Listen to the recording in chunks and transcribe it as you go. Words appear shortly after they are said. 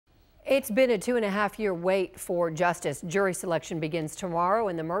It's been a 2.5-year wait for justice. Jury selection begins tomorrow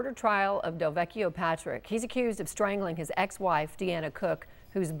in the murder trial of Delvecchio Patrick. He's accused of strangling his ex-wife, Deanna Cook,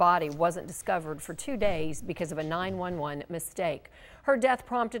 whose body wasn't discovered for 2 days because of a 911 mistake. Her death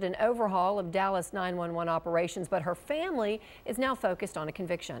prompted an overhaul of Dallas 911 operations, but her family is now focused on a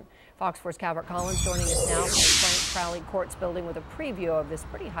conviction. Fox 4's Calvert Collins joining us now from the Frank Crowley Courts building with a preview of this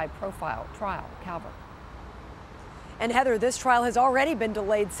pretty high-profile trial. Calvert. And Heather, this trial has already been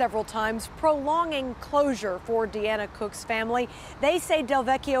delayed several times, prolonging closure for Deanna Cook's family. They say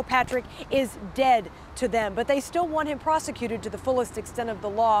Delvecchio Patrick is dead to them, but they still want him prosecuted to the fullest extent of the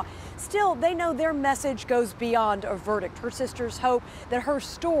law. Still, they know their message goes beyond a verdict. Her sisters hope that her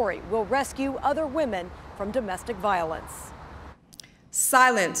story will rescue other women from domestic violence.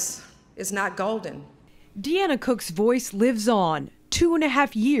 Silence is not golden. Deanna Cook's voice lives on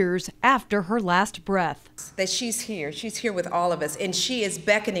 2.5 years after her last breath. That she's here with all of us, and she is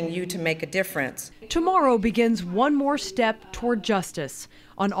beckoning you to make a difference. Tomorrow begins one more step toward justice.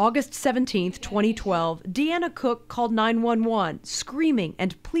 On August 17, 2012, Deanna Cook called 911, screaming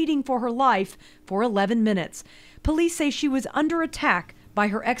and pleading for her life for 11 minutes. Police say she was under attack by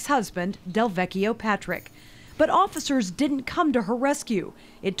her ex-husband, Delvecchio Patrick. But officers didn't come to her rescue.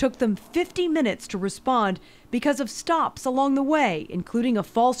 It took them 50 minutes to respond because of stops along the way, including a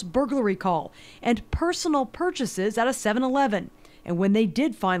false burglary call and personal purchases at a 7-Eleven. And when they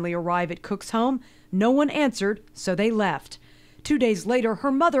did finally arrive at Cook's home, no one answered, so they left. 2 days later,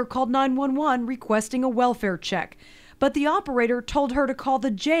 her mother called 911 requesting a welfare check, but the operator told her to call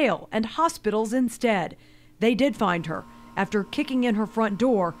the jail and hospitals instead. They did find her. After kicking in her front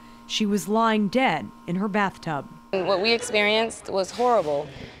door, she was lying dead in her bathtub. What we experienced was horrible,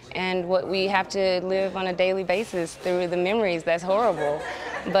 and what we have to live on a daily basis through the memories, that's horrible.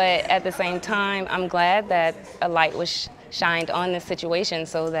 But at the same time, I'm glad that a light was shined on this situation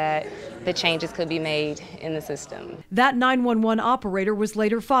so that the changes could be made in the system. That 911 operator was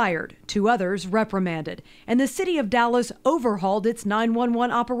later fired, 2 others reprimanded, and the city of Dallas overhauled its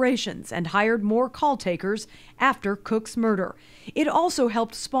 911 operations and hired more call takers after Cook's murder. It also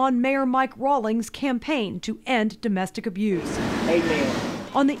helped spawn Mayor Mike Rawlings' campaign to end domestic abuse. Amen.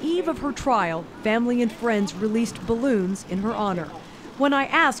 On the eve of her trial, family and friends released balloons in her honor. When I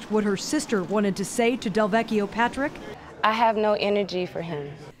asked what her sister wanted to say to Delvecchio Patrick, I have no energy for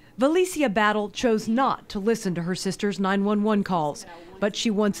him. Valicia Battle chose not to listen to her sister's 911 calls, but she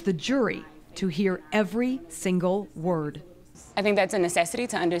wants the jury to hear every single word. I think that's a necessity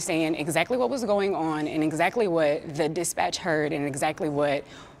to understand exactly what was going on and exactly what the dispatch heard and exactly what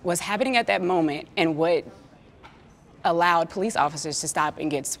was happening at that moment and what allowed police officers to stop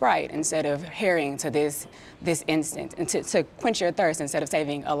and get Sprite instead of hurrying to this instant and to quench your thirst instead of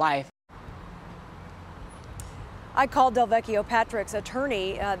saving a life. I called Delvecchio Patrick's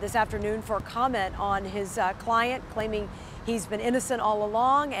attorney this afternoon for comment on his client, claiming he's been innocent all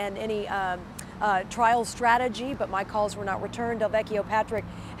along and any trial strategy, but my calls were not returned. Delvecchio Patrick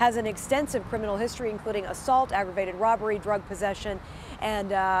has an extensive criminal history, including assault, aggravated robbery, drug possession,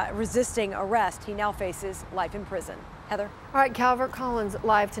 and resisting arrest. He now faces life in prison. Heather? All right, Calvert Collins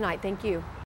live tonight. Thank you.